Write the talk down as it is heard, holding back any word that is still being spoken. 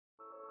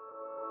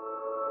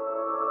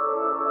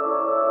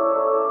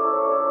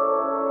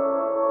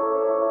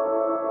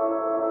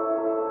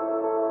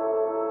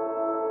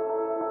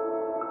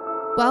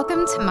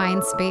Welcome to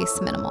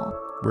Mindspace Minimal.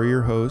 We're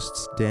your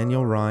hosts,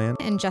 Daniel Ryan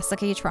and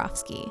Jessica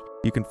Yatrovsky.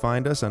 You can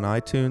find us on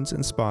iTunes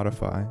and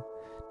Spotify.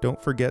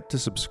 Don't forget to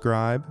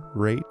subscribe,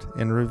 rate,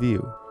 and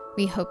review.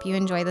 We hope you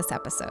enjoy this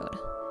episode.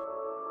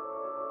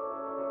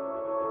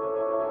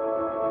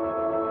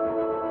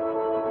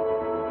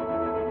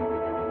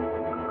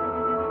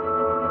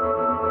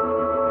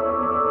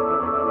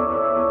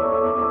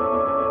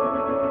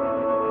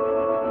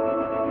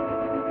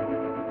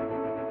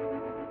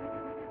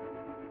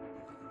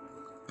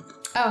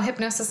 Oh,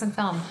 hypnosis and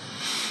film.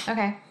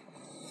 Okay.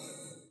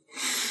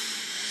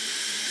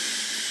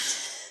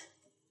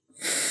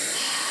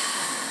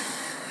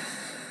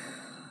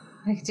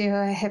 We could do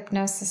a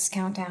hypnosis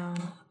countdown.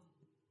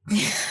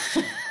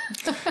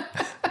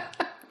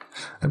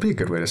 That'd be a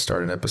good way to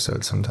start an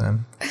episode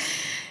sometime.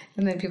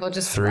 And then people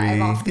just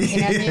drive off the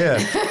canyon.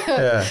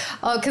 Yeah.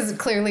 Oh, because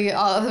clearly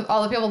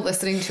all the people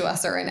listening to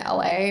us are in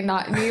LA,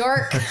 not New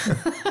York.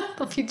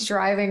 They'll be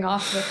driving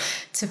off the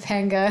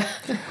Topanga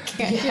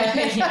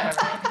Canyon. Yeah.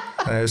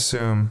 I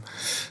assume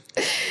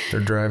they're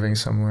driving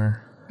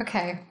somewhere.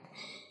 Okay.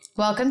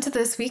 Welcome to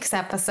this week's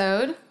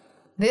episode.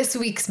 This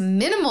week's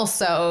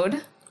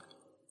minimal-sode,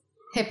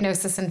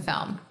 hypnosis and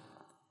film.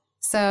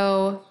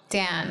 So,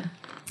 Dan.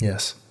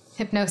 Yes.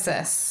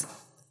 Hypnosis,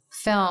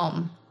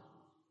 film.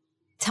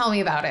 Tell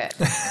me about it.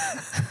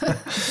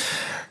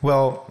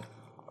 Well,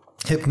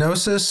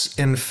 hypnosis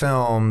in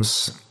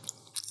films,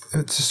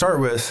 to start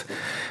with,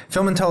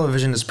 film and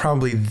television is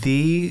probably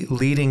the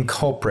leading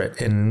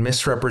culprit in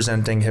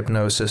misrepresenting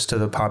hypnosis to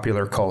the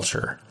popular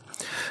culture.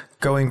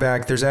 Going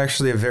back, there's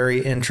actually a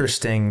very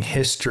interesting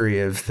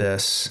history of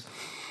this.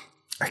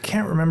 I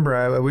can't remember.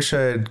 I wish I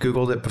had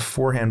Googled it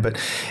beforehand, but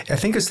I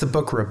think it's the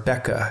book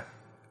Rebecca.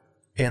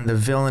 And the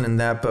villain in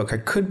that book, I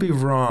could be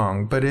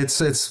wrong, but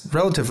it's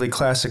relatively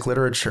classic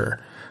literature.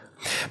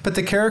 But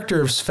the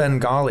character of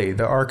Svengali,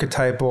 the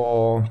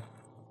archetypal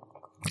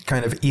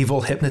kind of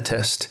evil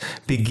hypnotist,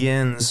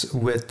 begins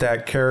with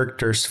that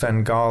character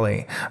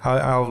Svengali.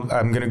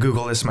 I'm going to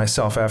Google this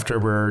myself after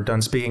we're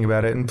done speaking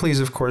about it. And please,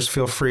 of course,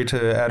 feel free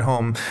to, at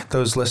home,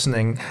 those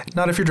listening,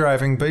 not if you're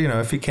driving, but,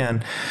 if you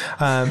can.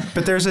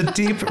 But there's a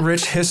deep,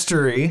 rich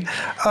history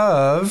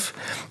of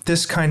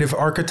this kind of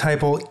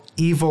archetypal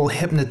evil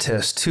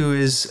hypnotist who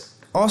is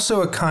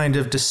also a kind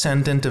of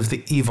descendant of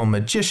the evil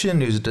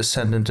magician, who's a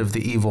descendant of the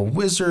evil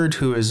wizard,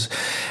 who is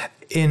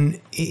in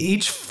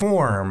each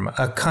form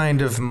a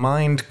kind of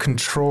mind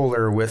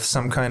controller with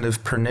some kind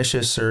of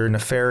pernicious or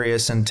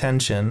nefarious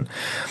intention.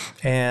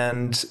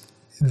 And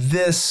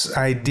this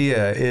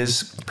idea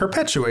is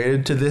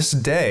perpetuated to this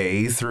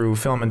day through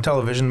film and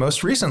television,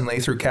 most recently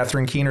through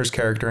Catherine Keener's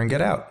character in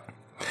Get Out.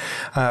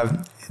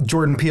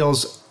 Jordan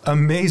Peele's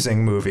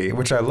amazing movie,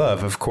 which I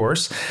love, of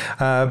course,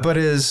 but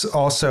is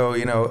also,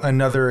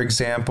 another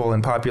example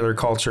in popular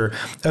culture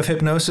of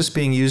hypnosis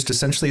being used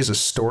essentially as a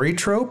story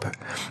trope,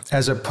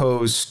 as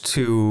opposed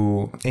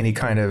to any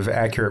kind of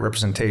accurate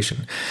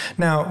representation.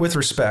 Now, with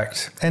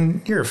respect,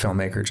 and you're a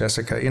filmmaker,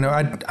 Jessica,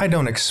 I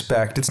don't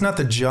expect, it's not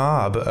the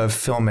job of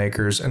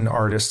filmmakers and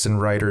artists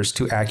and writers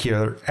to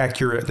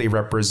accurately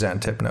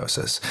represent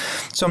hypnosis.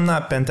 So I'm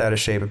not bent out of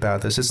shape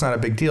about this. It's not a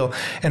big deal.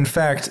 In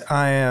fact,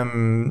 I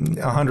am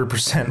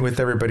 100%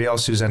 with everybody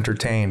else who's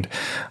entertained.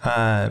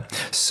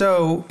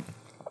 So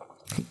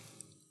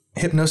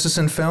hypnosis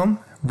in film,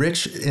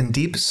 rich and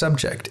deep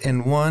subject,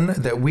 and one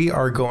that we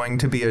are going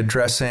to be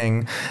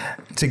addressing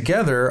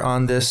together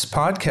on this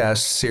podcast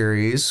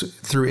series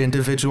through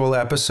individual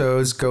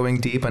episodes, going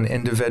deep on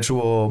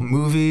individual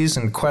movies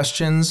and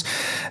questions,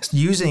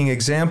 using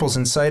examples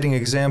and citing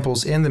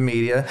examples in the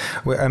media.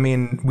 I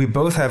mean, we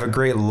both have a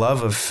great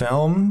love of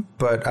film,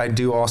 but I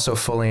do also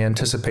fully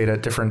anticipate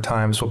at different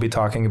times we'll be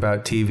talking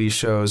about TV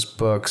shows,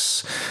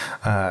 books,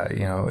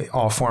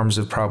 all forms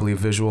of probably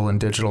visual and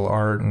digital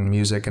art and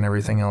music and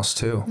everything else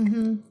too.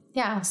 Mm-hmm.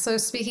 Yeah. So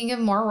speaking of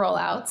more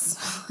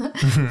rollouts,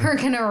 we're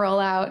going to roll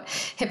out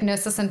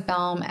hypnosis and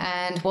film,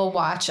 and we'll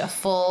watch a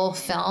full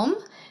film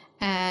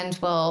and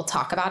we'll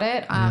talk about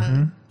it.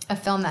 A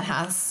film that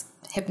has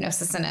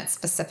hypnosis in it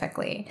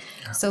specifically.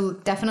 Yeah. So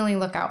definitely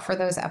look out for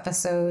those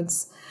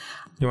episodes.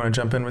 You want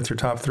to jump in with your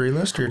top 3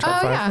 list or your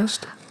top 5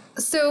 list?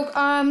 So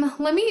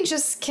let me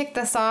just kick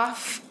this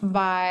off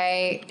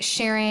by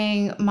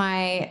sharing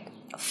my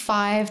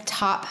 5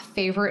 top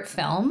favorite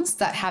films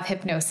that have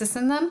hypnosis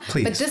in them.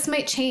 Please. But this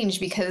might change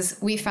because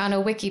we found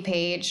a wiki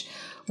page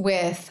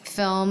with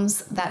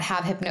films that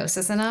have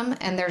hypnosis in them.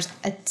 And there's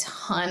a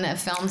ton of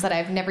films that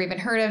I've never even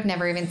heard of,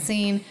 never even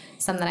seen,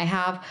 some that I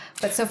have.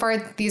 But so far,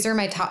 these are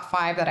my top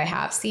 5 that I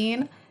have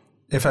seen.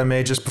 If I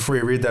may, just before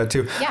you read that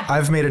too, yeah.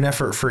 I've made an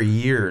effort for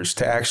years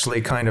to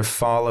actually kind of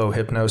follow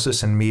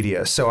hypnosis in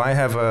media. So I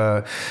have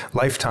a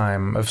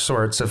lifetime of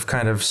sorts of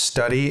kind of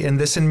study in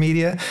this in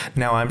media.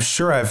 Now, I'm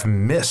sure I've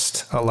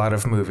missed a lot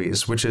of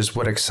movies, which is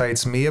what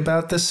excites me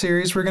about this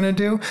series we're going to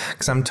do,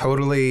 because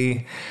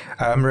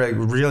I'm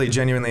really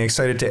genuinely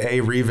excited to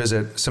A,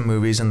 revisit some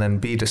movies and then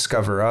B,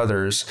 discover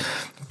others.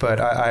 But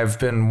I've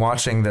been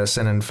watching this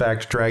and, in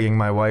fact, dragging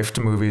my wife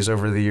to movies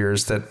over the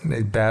years,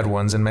 that bad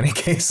ones in many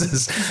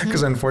cases, because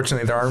because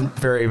unfortunately there aren't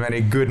very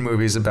many good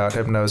movies about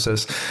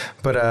hypnosis.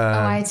 But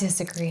I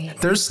disagree.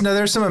 There's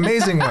some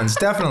amazing ones,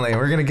 definitely.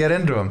 We're going to get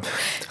into them.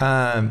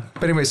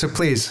 But anyway, so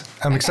please,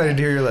 I'm excited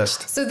to hear your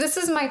list. So this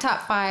is my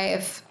top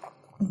 5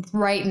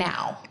 right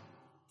now.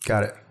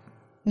 Got it.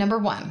 Number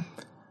 1.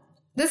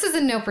 This is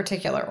in no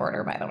particular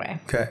order, by the way.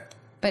 Okay.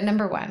 But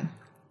number 1,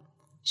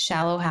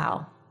 Shallow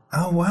Hal.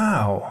 Oh,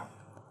 wow.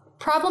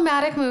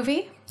 Problematic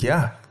movie.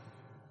 Yeah.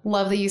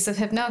 Love the use of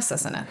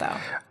hypnosis in it, though.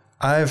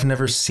 I've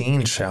never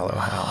seen Shallow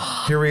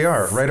Hal. Here we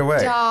are, right away.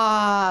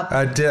 Stop.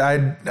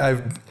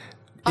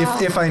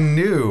 If I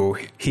knew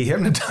he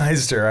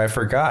hypnotized her, I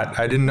forgot.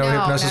 I didn't know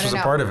hypnosis was a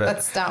part of it.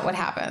 That's not what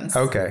happens.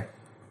 Okay.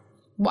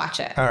 Watch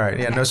it. All right.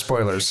 Yeah, no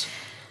spoilers.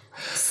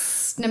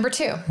 Number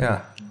 2.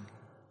 Yeah.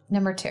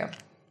 Number 2.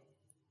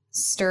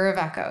 Stir of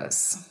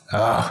Echoes.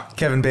 Oh,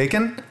 Kevin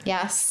Bacon?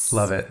 Yes.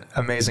 Love it.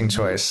 Amazing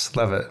choice.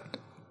 Love it.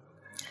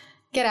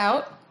 Get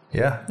Out.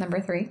 Yeah. Number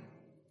 3.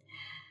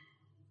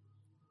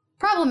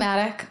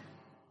 Problematic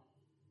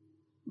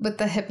with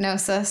the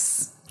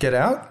hypnosis. Get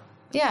Out?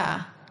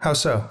 Yeah. How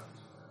so?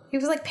 He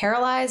was like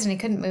paralyzed and he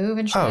couldn't move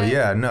and shit. Oh,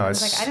 yeah. No, I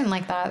was like, I didn't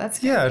like that. That's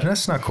scary. Yeah,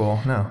 that's not cool.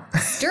 No.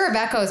 Stir of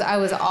Echoes, I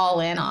was all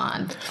in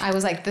on. I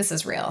was like, this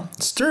is real.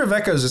 Stir of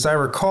Echoes, as I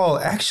recall,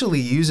 actually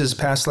uses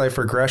past life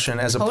regression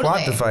as a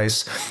plot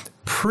device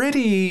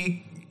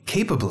pretty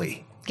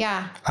capably.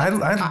 Yeah.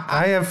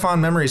 I have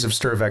fond memories of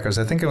Stir of Echoes.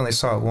 I think I only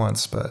saw it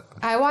once, but...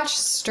 I watched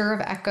Stir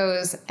of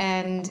Echoes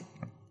and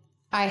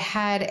I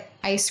had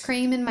ice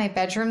cream in my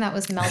bedroom that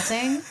was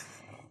melting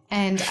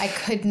and I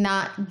could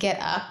not get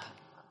up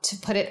to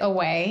put it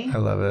away. I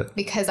love it.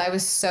 Because I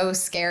was so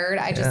scared.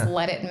 I just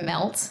let it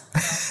melt.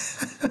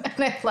 And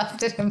I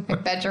left it in my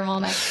bedroom all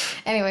night.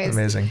 Anyways.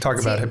 Amazing.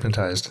 Talk about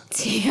hypnotized.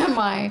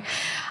 TMI.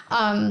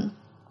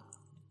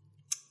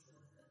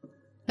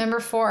 Number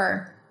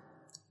 4.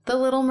 The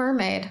Little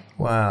Mermaid.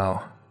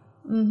 Wow.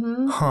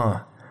 Mm-hmm.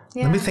 Huh.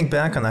 Yeah. Let me think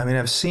back on that. I mean,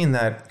 I've seen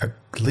that at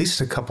least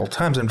a couple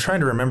times. I'm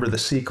trying to remember the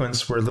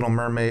sequence where Little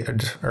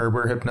Mermaid, or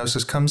where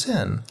hypnosis comes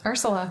in.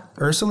 Ursula.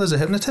 Ursula's a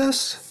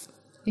hypnotist?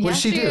 What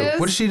does she do?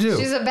 What does she do?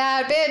 She's a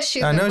bad bitch.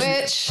 She's a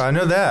witch. I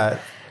know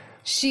that.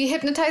 She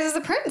hypnotizes the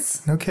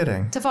prince. No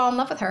kidding. To fall in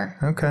love with her.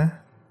 Okay.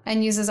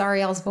 And uses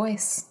Ariel's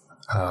voice.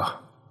 Oh.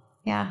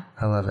 Yeah.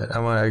 I love it.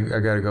 I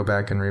got to go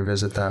back and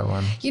revisit that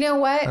one. You know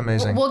what?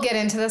 Amazing. We'll get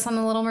into this on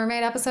the Little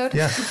Mermaid episode.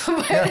 Yeah.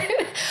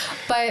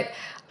 But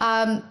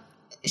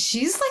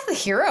she's like the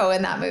hero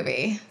in that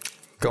movie.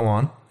 Go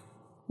on.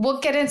 We'll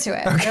get into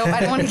it. Okay. I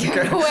don't want to give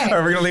it away. All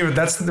right, we're gonna leave it.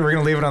 We're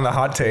gonna leave it on the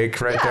hot take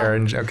right there.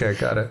 And okay,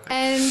 got it.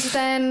 And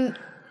then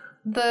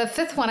the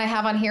 5th one I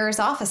have on here is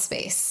Office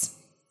Space.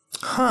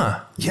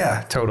 Huh?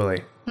 Yeah,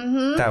 totally.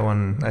 Mm-hmm. That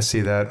one, I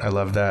see that. I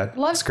love that.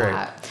 It's great.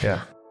 That.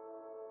 Yeah.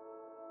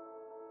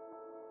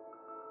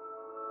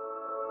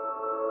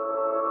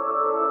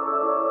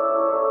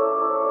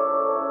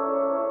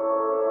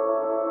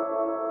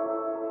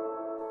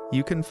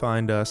 You can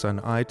find us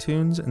on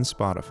iTunes and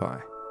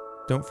Spotify.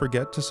 Don't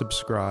forget to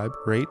subscribe,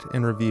 rate,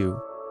 and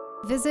review.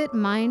 Visit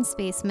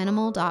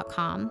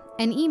mindspaceminimal.com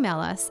and email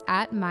us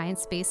at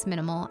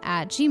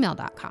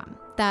mindspaceminimal@gmail.com.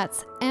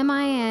 That's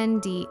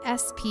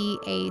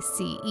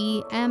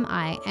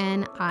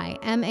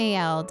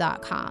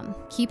MindSpaceMinimal.com.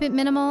 Keep it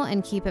minimal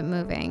and keep it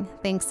moving.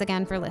 Thanks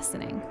again for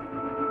listening.